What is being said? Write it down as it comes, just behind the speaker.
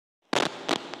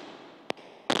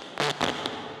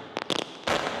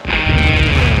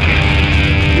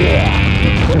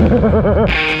Off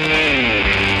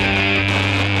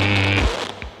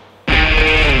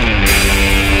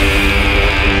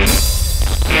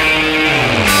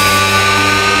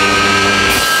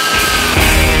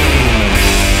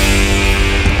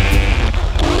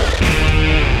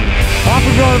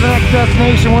we go to the next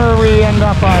destination. Where we end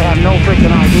up, I have no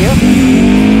freaking idea.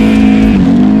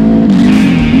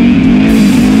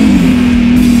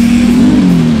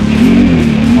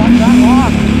 What's that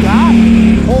log we got?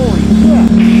 Holy shit!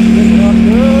 Picking up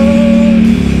good.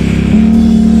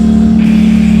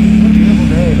 What a beautiful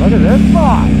day. Look at this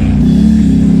spot.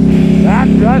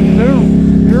 That's just soup.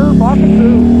 Pure bucket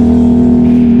soup.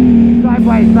 Side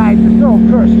by side, they're so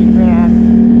cushy, man.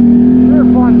 They're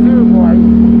fun too, boys.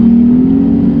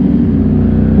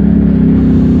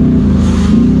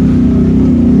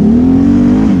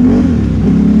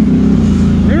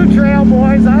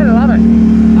 Boys, I love it. I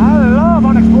love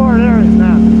unexplored areas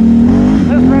now.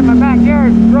 This right in my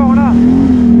backyard growing up.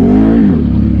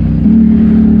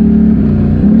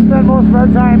 We spend most of our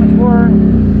time exploring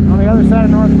on the other side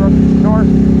of Northbrook, north.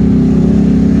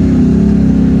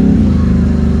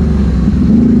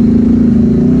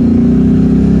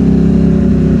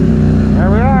 There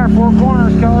we are, Four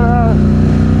Corners, Colorado.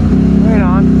 Wait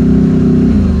on.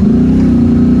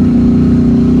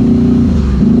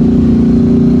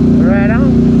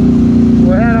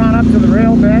 We'll head on up to the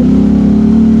rail bed.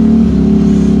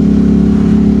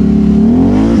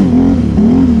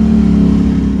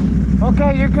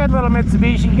 Okay, you're good, little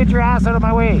Mitsubishi. Get your ass out of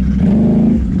my way.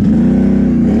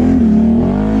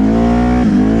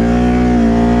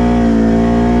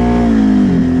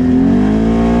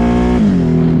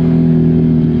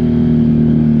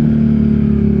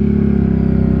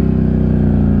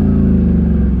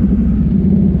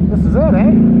 This is it,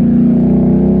 eh?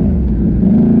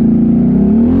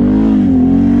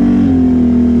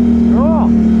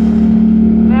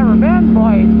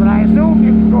 But I assume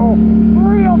you can go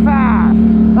real fast.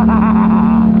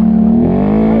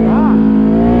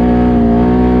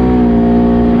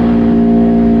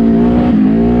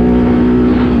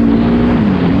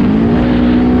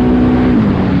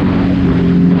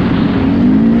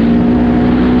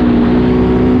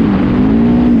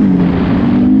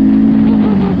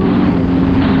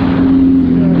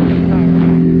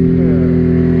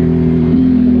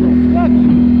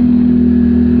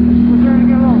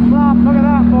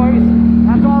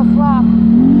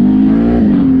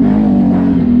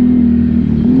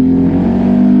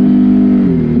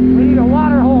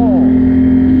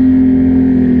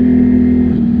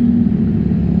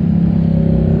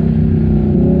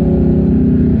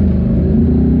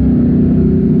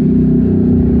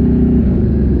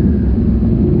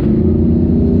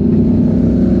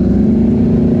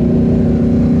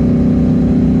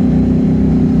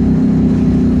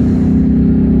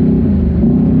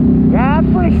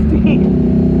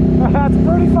 That's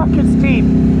pretty fucking steep.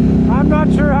 I'm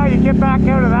not sure how you get back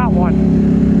out of that one.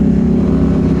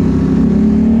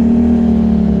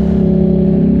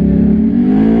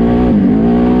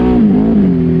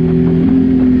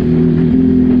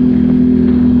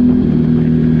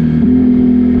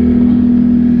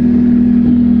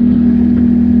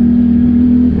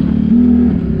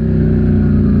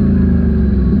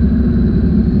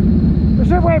 We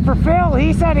should wait for Phil.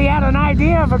 He said he had an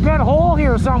idea of a good hole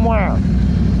here somewhere.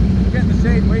 Get in the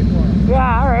shade, wait for him.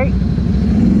 Yeah, alright.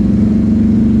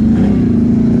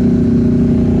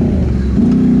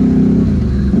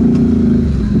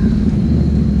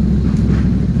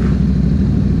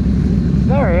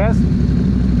 There he is.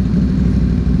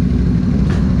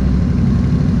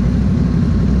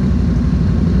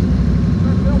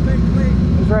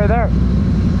 He's right there.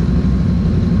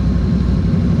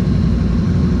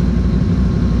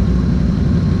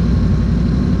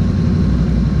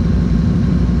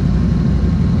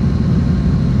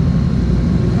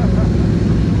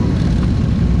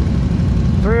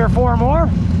 Three or four more.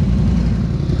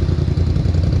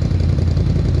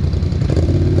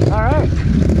 All right.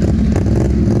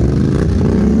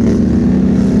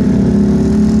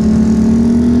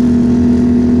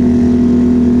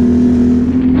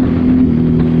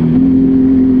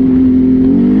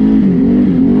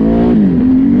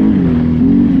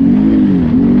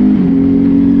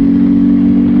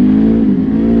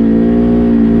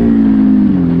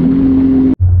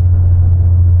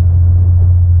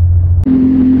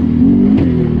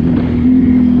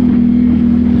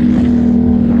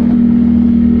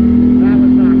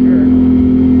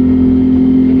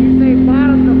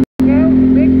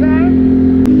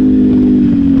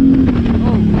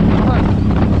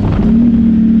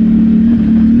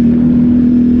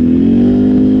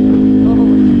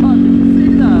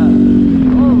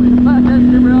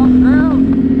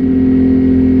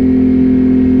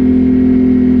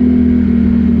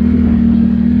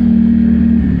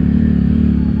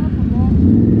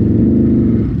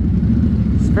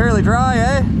 fairly dry,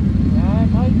 eh? Yeah,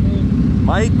 it might be.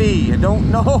 Might be. I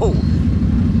don't know.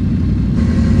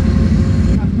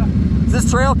 Does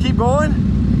this trail keep going?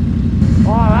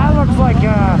 Oh, that looks like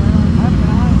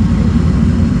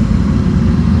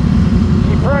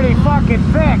she's pretty fucking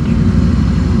thick.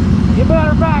 You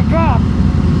better back up.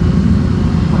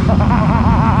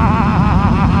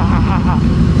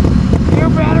 You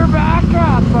better back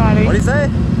up, buddy. What do you say?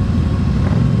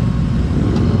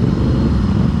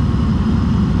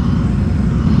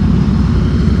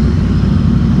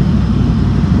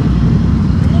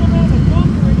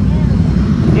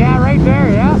 Yeah, right there,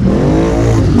 yeah.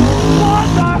 What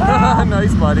the hell?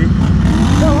 Nice, buddy.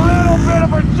 A little bit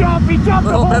of a jump. He jumped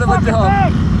the Little whole bit of a fucking jump.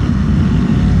 thing.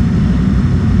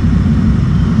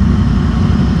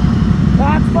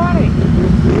 That's funny.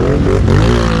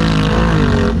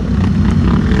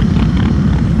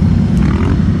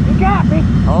 You got me.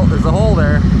 Oh, there's a hole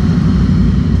there.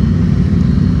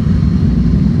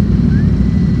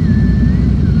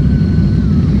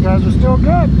 You guys are still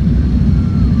good.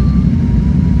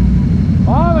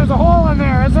 Oh, there's a hole in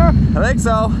there, is there? I think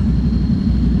so.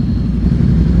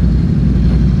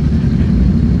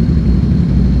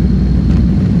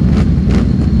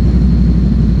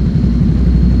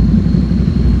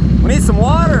 We need some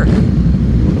water.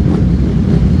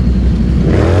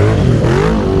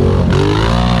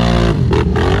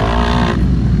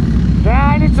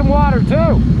 Yeah, I need some water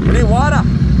too. We need water.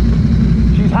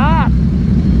 She's hot.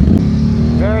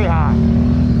 Very hot.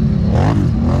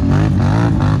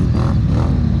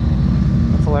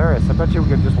 That's hilarious. I bet you we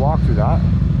could just walk through that.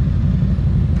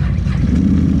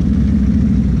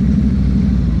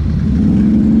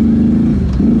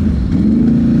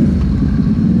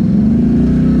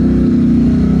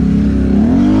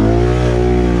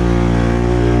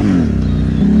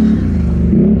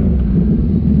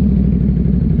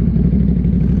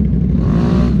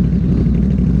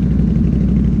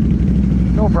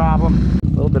 No problem. A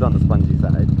little bit on the spongy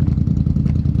side.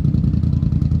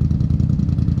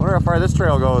 Wonder how far this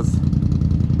trail goes.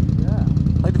 Yeah.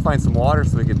 I'd like to find some water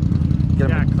so we could get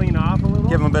Yeah, him, clean off a little.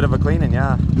 give him a bit of a cleaning,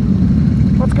 yeah.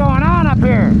 What's going on up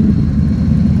here? A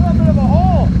little bit of a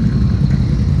hole.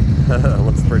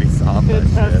 Looks pretty soft, that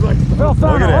That's shit. like Phil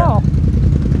fell in Look a at hole.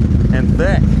 And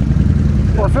thick.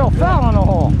 Or Phil fell in a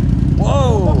hole.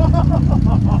 Whoa!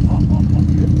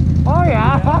 Oh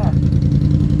yeah.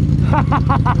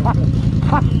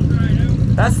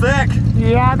 That's thick!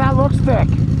 Yeah, that looks thick.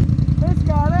 It's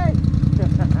got it.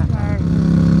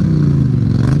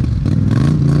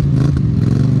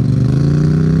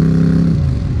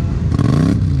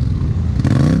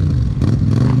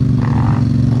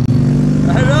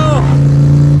 I know!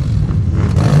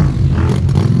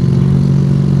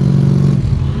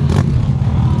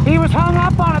 He was hung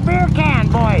up on a beer can,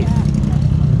 boys.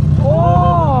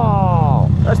 Oh,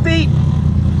 That's deep!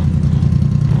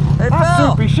 Hey, that's Phil!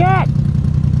 soupy shit.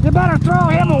 You better throw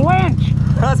him a winch.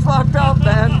 That's fucked up,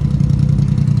 man!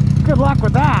 Good luck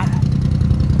with that.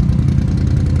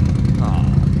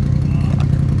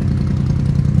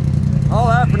 All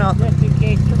that for nothing. just in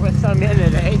case there was some in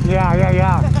it, eh?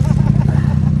 Yeah.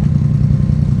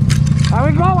 Are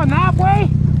we going that way?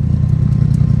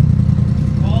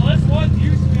 Well, this one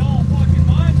used to be all fucking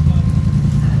mine,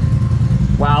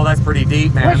 but... Wow, that's pretty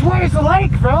deep, man. Which way is the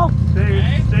lake, Phil?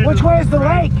 Which way is the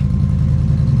lake?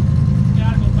 You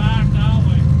gotta go back that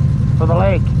way. For the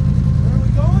lake. Where are we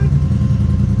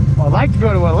going? Well, I'd like to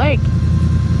go to a lake.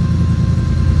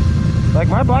 Like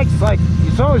my bike's like,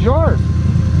 so is yours.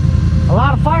 A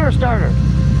lot of fire starters.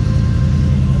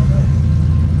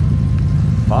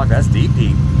 Fuck, that's deep.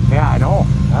 Yeah, I know.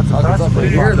 That's Fuck, it's impressive. up to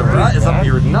here. The rut is up to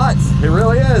your nuts. It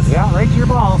really is. Yeah, right to your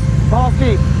balls. Balls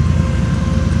deep.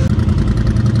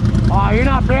 Oh, you're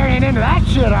not burying into that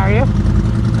shit, are you?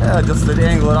 Yeah, just to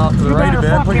angle it off to the You right a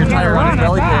better bit. Put your fucking tire on run his at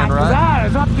belly that, pan, 'cause right? that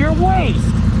is up to your waist.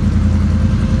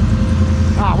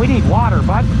 Ah, we need water,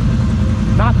 bud.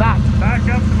 Not that. Back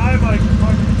up to my bike, you're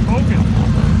fucking smoking.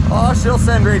 Oh, she'll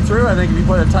send right through, I think, if you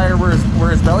put a tire where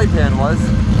his belly pan was.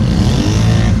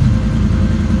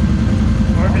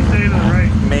 Or if you stay to the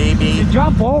right. Maybe. You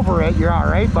jump over it, you're all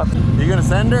right, but You gonna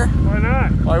send her? Why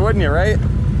not? Why wouldn't you, right?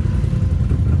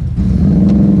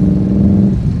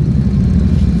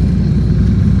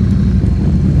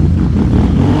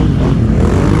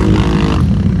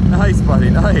 Nice, buddy,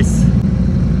 nice.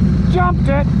 jumped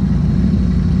it.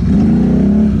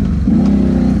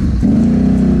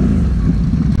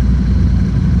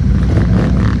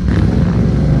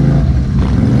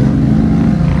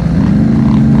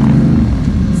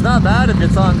 It's not bad if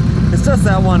it's on, it's just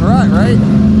that one rut, right?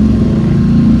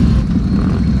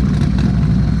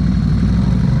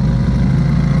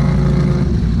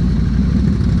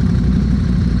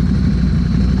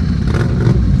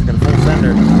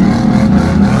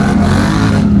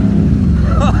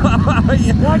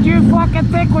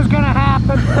 didn't think was gonna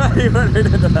happen. He went right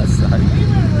into that side.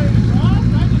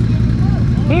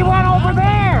 He went over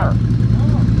there.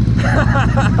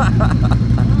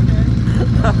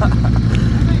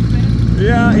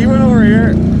 Yeah, he went over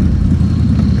here.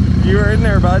 You were in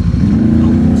there, bud.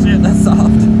 Oh, shit, that's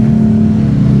soft.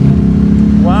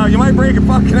 Wow, you might break a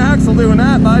fucking axle doing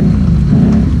that, bud.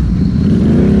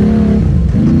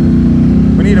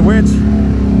 We need a winch.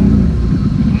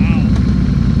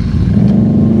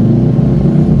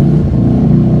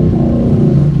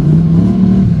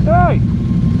 Hey,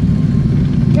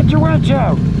 get your winch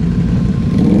out.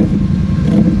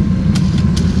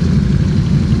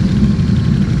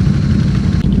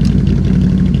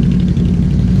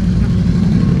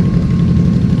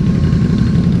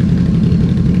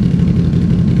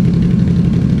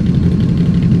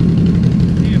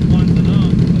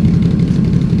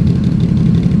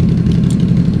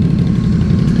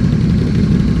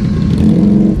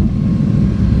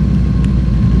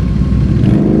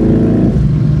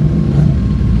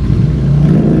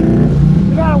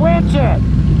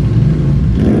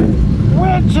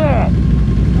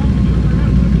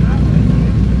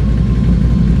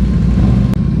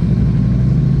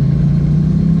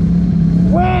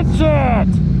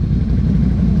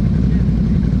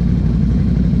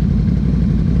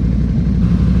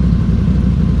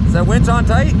 Is that winch on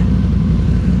tight?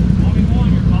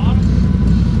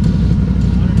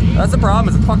 That's the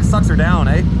problem, is it fucking sucks her down,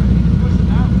 eh?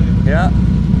 Yeah.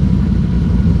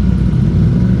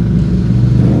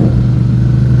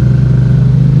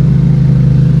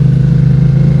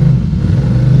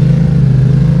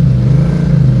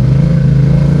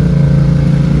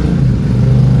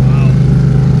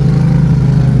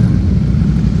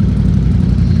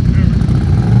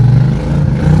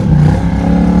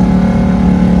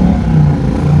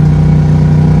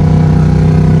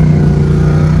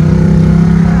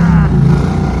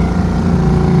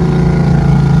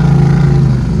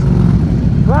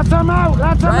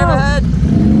 Drive ahead.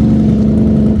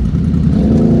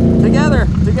 Together,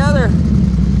 together.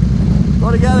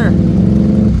 Go together.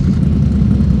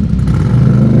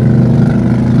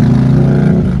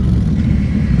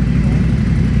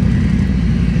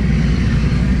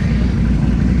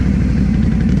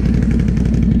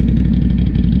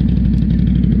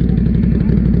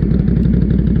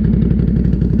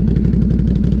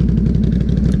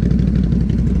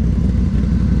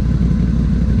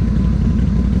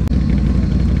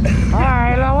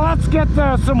 Get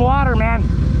some water, man.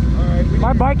 All right,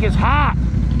 my bike is hot,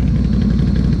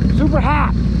 super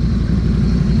hot.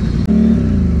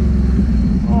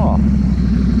 Oh,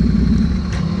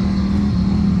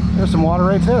 there's some water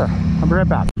right there. I'll be right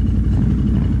back.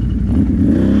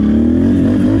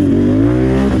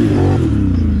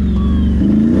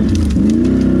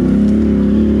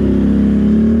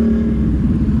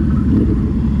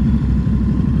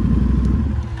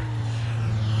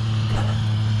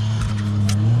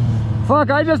 Fuck,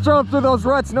 I just drove through those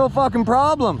ruts, no fucking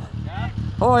problem. Yeah?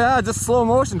 Oh yeah, just slow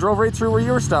motion, drove right through where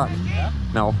you were stuck. Yeah?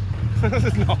 No.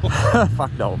 No.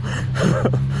 Fuck no.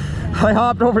 I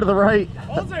hopped over to the right.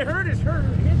 All I heard is his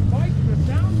bike, the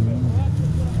sound of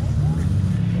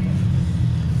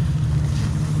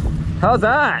it. How's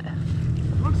that?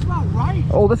 Looks about right.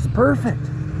 Oh, this is perfect.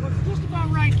 Looks just about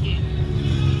right, kid.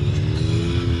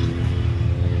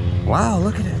 Wow,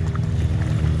 look at it.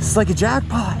 It's like a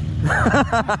jackpot.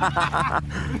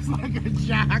 It's like a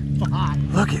jackpot.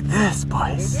 Look at this,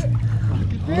 boys.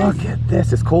 Look at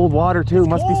this. It's cold water too.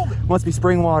 Must be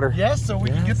spring water. Yes, so we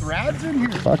can get the rads in here.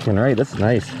 Fucking right. This is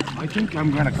nice. I think I'm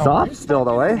gonna come. Soft still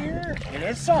though, eh? It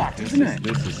is soft, isn't it?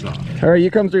 This is soft. All right, you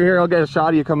come through here. I'll get a shot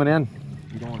of you coming in.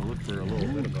 You don't want to look for a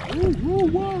little bit of that.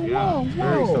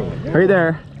 Whoa. Right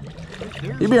there.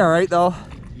 You'll be all right though.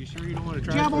 You sure you don't want to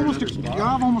try? You have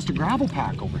almost a gravel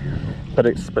pack over here. But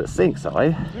it sinks, though,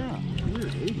 eh? Yeah.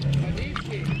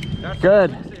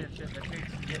 Good.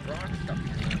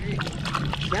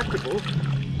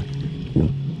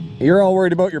 You're all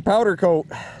worried about your powder coat.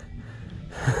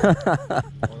 Oh,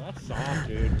 that's soft,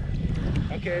 dude.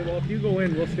 Okay, well, if you go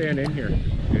in, we'll stand in here.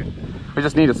 We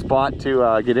just need a spot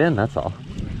to get in, that's all.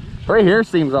 Right here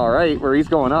seems all right, where he's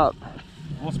going up.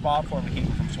 We'll spot for him to keep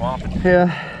him from swamping.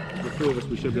 Yeah. The two of us,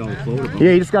 we should be able to float him.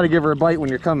 Yeah, you just got to give her a bite when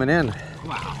you're coming in.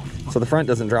 Wow. So the front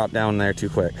doesn't drop down there too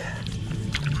quick.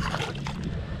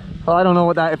 Well, I don't know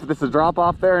if this is a drop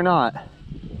off there or not.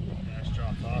 Nice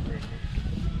dropped off right here.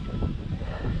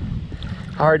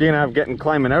 How hard are you gonna have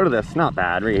climbing out of this? Not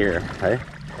bad, right here, okay?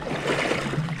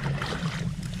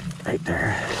 Right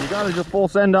there. You gotta just full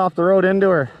send off the road into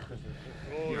her.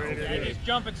 Yeah, just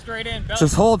jump it straight in.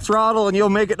 Just hold throttle and you'll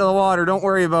make it to the water. Don't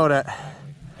worry about it.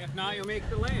 If not, you'll make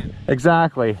the land.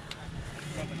 Exactly.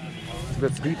 It's a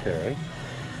bit steep there, eh?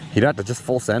 You'd have to just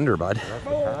full sender, bud.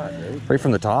 Right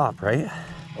from the top, right?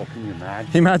 Oh, can you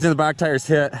imagine? Can you imagine the back tires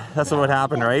hit? That's what would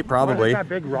happen, right? Probably. That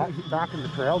big rut back in the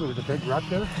trail, there was a big rut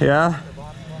there. Yeah.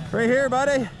 Right here,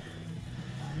 buddy.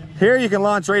 Here you can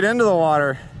launch right into the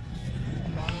water.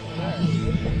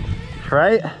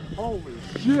 Right? Holy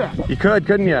shit. You could,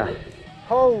 couldn't you?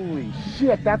 Holy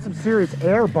shit, that's some serious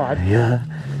air, bud. Yeah.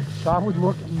 That would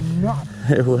look nuts.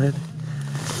 It would.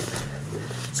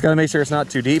 Just gotta make sure it's not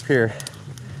too deep here.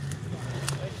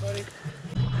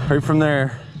 Right from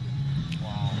there.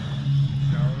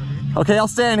 Okay, I'll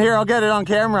stand here. I'll get it on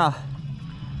camera.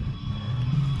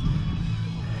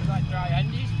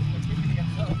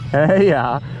 Hey,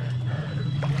 yeah.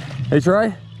 Hey,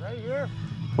 Troy. Right here.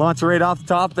 Launch right off the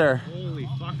top there. Holy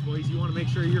fuck, boys! You want to make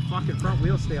sure your fucking front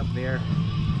wheels stay up in the air.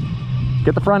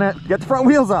 Get the front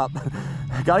wheels up.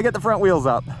 Gotta get the front wheels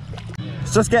up.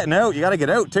 It's just getting out. You gotta get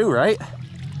out too, right?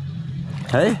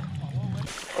 Hey.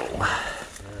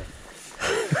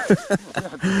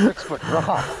 6 foot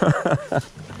drop. It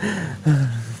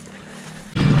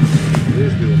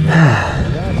is doable.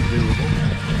 That's doable.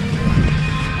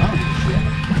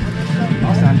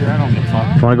 I'll stand here. I don't give a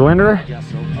fuck. You wanna go into her? I guess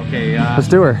so. Okay, Let's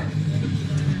do her.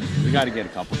 we got to get a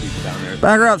couple people down there.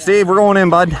 Back her up, Steve. We're going in,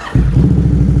 bud. Wait,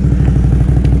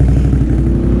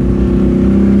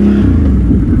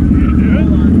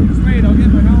 I'll get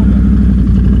my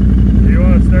helmet. You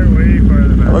want to start way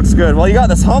farther back. Looks good. Well, you got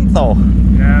this hump though.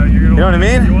 Yeah, you're gonna. You know what I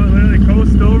mean? You want to literally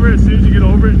coast over it. As soon as you get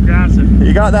over it, gas it.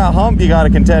 You got that hump you gotta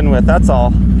contend with. That's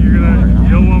all. You're gonna.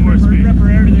 You'll want more speed.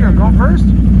 Here, go first.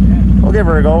 We'll give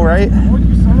her a go, right? Oh,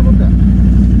 you son of a bitch.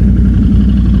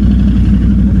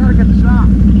 I gotta get the shot.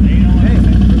 Hey.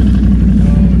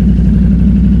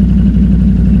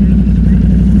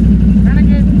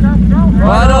 Renegade, go.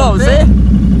 Well, I know, see?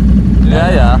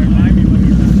 Yeah.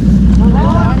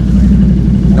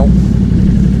 Nope.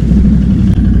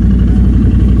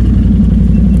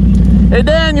 Hey,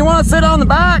 Dan, you want to sit on the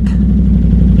back?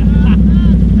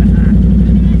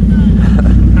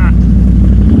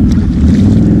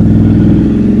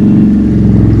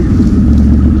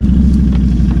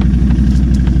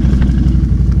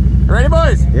 Ready,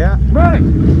 boys? Yeah. Ready.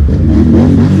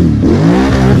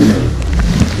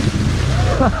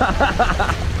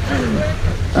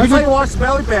 That's how you wash the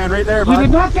belly pan right there, You bud.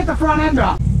 did not get the front end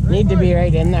up. Need to be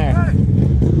right in there.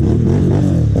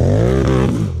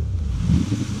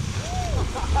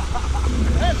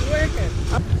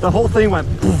 The whole thing went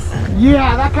poof.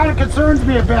 Yeah, that kind of concerns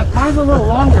me a bit. Mine's a little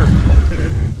longer.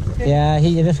 Yeah,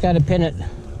 you just got to pin it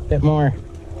a bit more.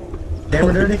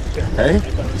 Camera dirty? Hey?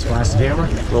 Splash the camera?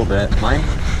 A little bit. Mine?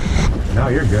 No,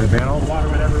 you're good, man. All the water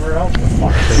went everywhere else.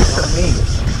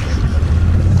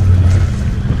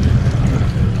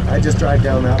 I just drive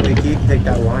down that way, Keith, take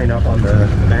that line up on the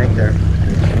bank there.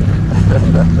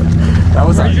 That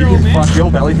was like, you can fuck your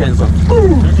belly pins with,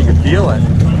 you can feel it.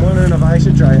 I'm wondering if I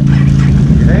should try it.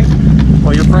 You think?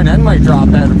 Well, your front end might drop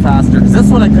better faster. Cause this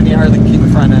one I couldn't hardly keep the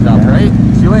front end up, right?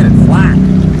 So you laid it flat.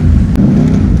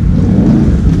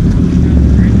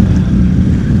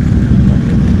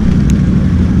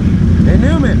 Hey,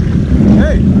 Newman!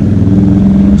 Hey!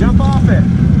 Jump off it!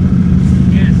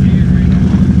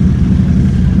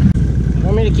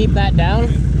 Want me to keep that down?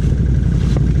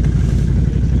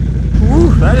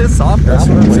 Woo, that is soft. That's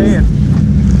what I'm saying.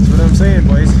 That's what I'm saying,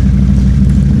 boys.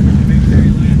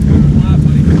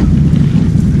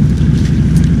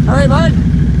 All right, bud.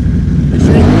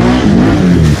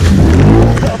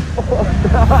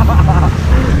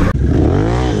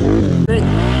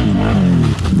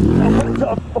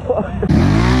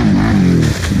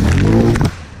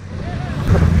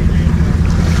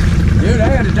 Dude, I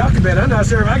had to duck a bit. I'm not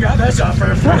sure if I got that shot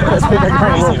first.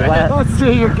 Let's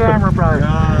see your camera, brother.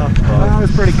 That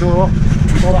was pretty cool.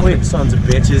 Hopefully, sons of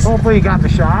bitches. Hopefully you got the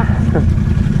shot.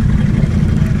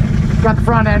 Got the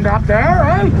front end up there,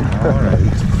 eh?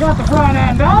 Alright. Got the front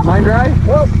end up. Mine dry?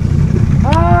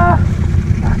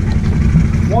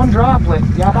 One droplet.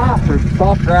 Yeah, bastard.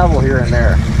 Soft gravel here and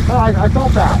there. Oh, I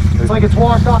felt that. It's like it's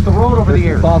washed off the road over the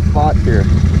years. Soft spots here.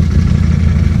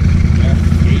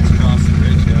 Gates across the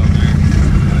bridge down there.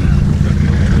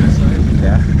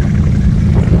 Yeah.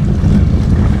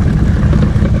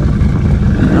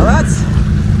 Now that's...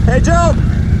 Hey, Joe!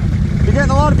 You're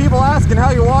getting a lot of people asking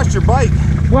how you washed your bike.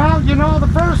 Well, you know, the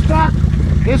first step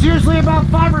is usually about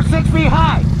 5 or 6 feet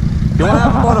high. You want to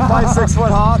have about a 5-6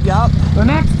 foot hop? Yep. The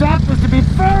next step is to be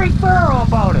very thorough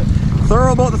about it.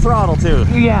 Thorough about the throttle, too.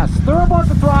 Yes, thorough about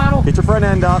the throttle. Get your front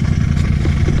end up.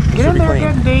 Get in be there clean.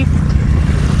 getting deep.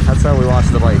 That's how we wash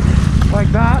the bike. Like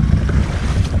that.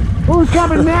 Who's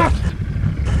coming next?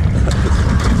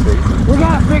 We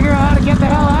gotta figure out how to get the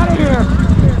hell out of here.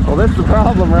 Well, that's the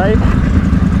problem, right?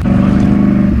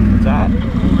 What's that?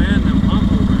 Oh man, them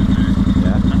hump over in there.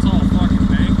 Yeah. That's all fucking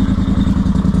bankment.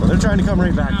 Well, they're trying to come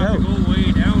right back You have out. to go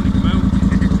way down to come out.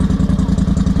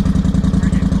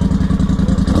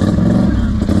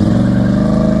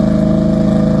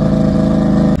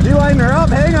 You lighten her up,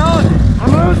 hang on.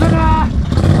 I'm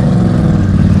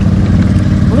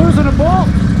losing a bolt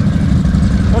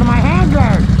out of my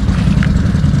handguard.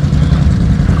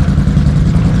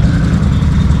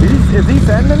 Is he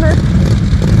sending her?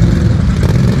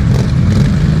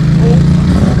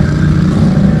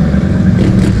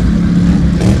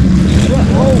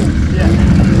 Oh, yeah.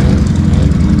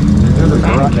 There's a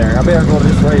rut there. I better go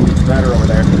this way. It's better over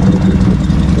there.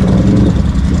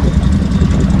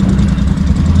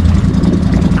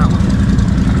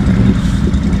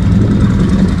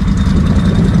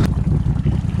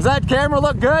 Does that camera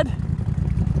look good?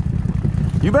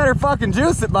 You better fucking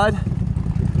juice it, bud.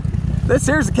 This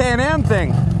here's a Can-Am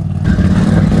thing.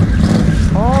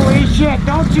 Holy shit,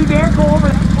 don't you dare go over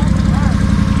that fucking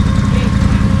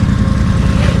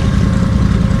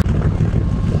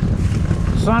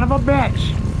car. Son of a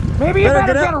bitch. Maybe you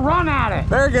better get a run at it.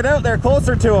 Better get out there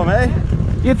closer to him, eh?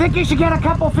 You think you should get a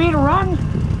couple feet of run?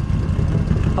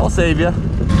 I'll save you.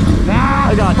 Nah,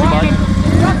 I got you, bud.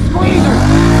 Let's squeeze her.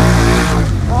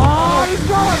 Oh, he's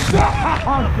going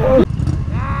down.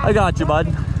 I got you, bud.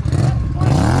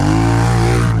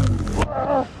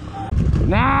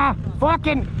 Nah,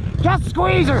 fucking, just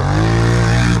squeeze her.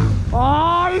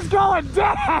 Oh, he's going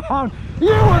down. You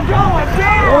were going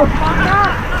down, fucker.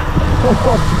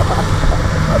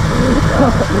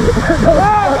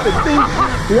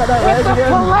 You got that It's leg a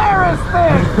again? Polaris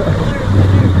thing.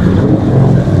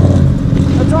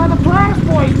 That's why the Polaris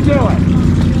boys do it.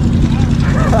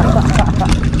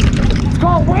 It's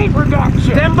called weight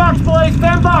reduction. $10, boys,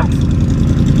 $10.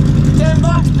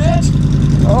 $10, bitch.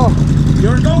 Oh,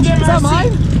 You're go get is that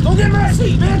mine? Go get my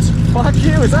seat, bitch. Fuck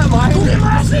you, is that mine? Go get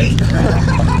my seat.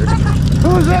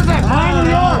 Whose is it? Mine or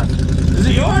yours? Is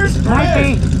it yours? Might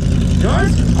be.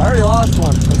 Yours? I already lost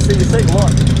one. Let's see, you take a look.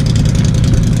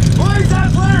 Boys, that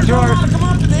Polaris don't Yours. want to come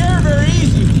up in the air very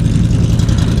easy.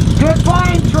 Good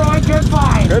find, Troy, good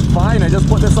find. Good fine, I just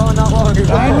put this on not long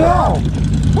ago. I know.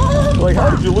 Like,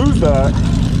 how did you lose that?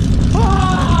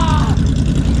 Ah!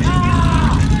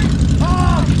 Ah!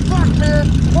 Oh, fuck, man.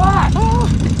 What?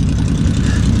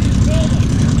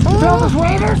 Fill his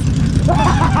waders?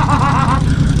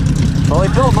 Well, he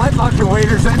filled my fucking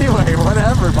waders anyway,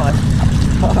 whatever, but...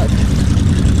 Fuck.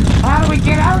 How do we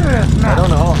get out of this mess? I don't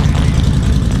know.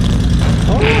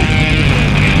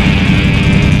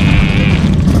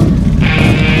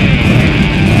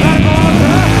 Gotta go over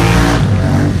there.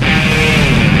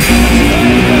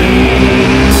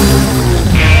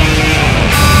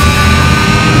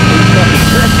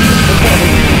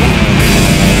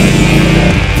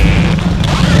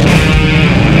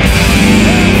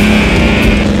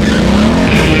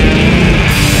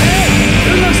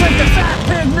 It looks like the fat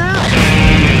pig now.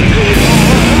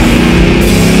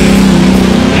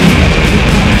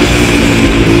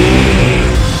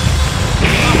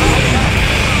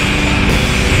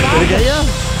 Did it get you?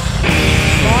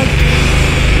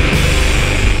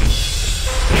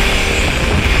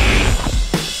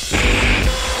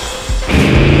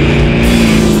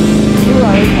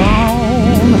 Right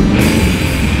on.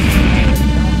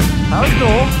 That was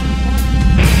cool.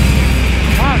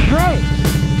 That's great.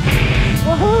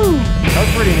 Woohoo! That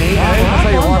was pretty neat. That's how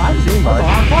you wash the machine, bud.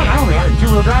 I don't know.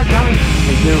 Two-wheel drive, Johnny.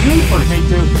 Me too. Me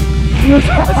too.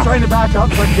 I was trying to back up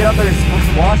so I could get up there and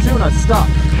wash it and I was stuck.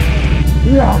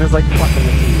 Yeah. And it's like, fucking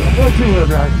the two-wheel. Or two-wheel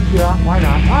drive. Yeah, why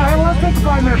not? All right, well, let's take a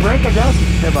 5-minute break, I guess.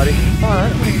 Hey, buddy. All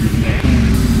right.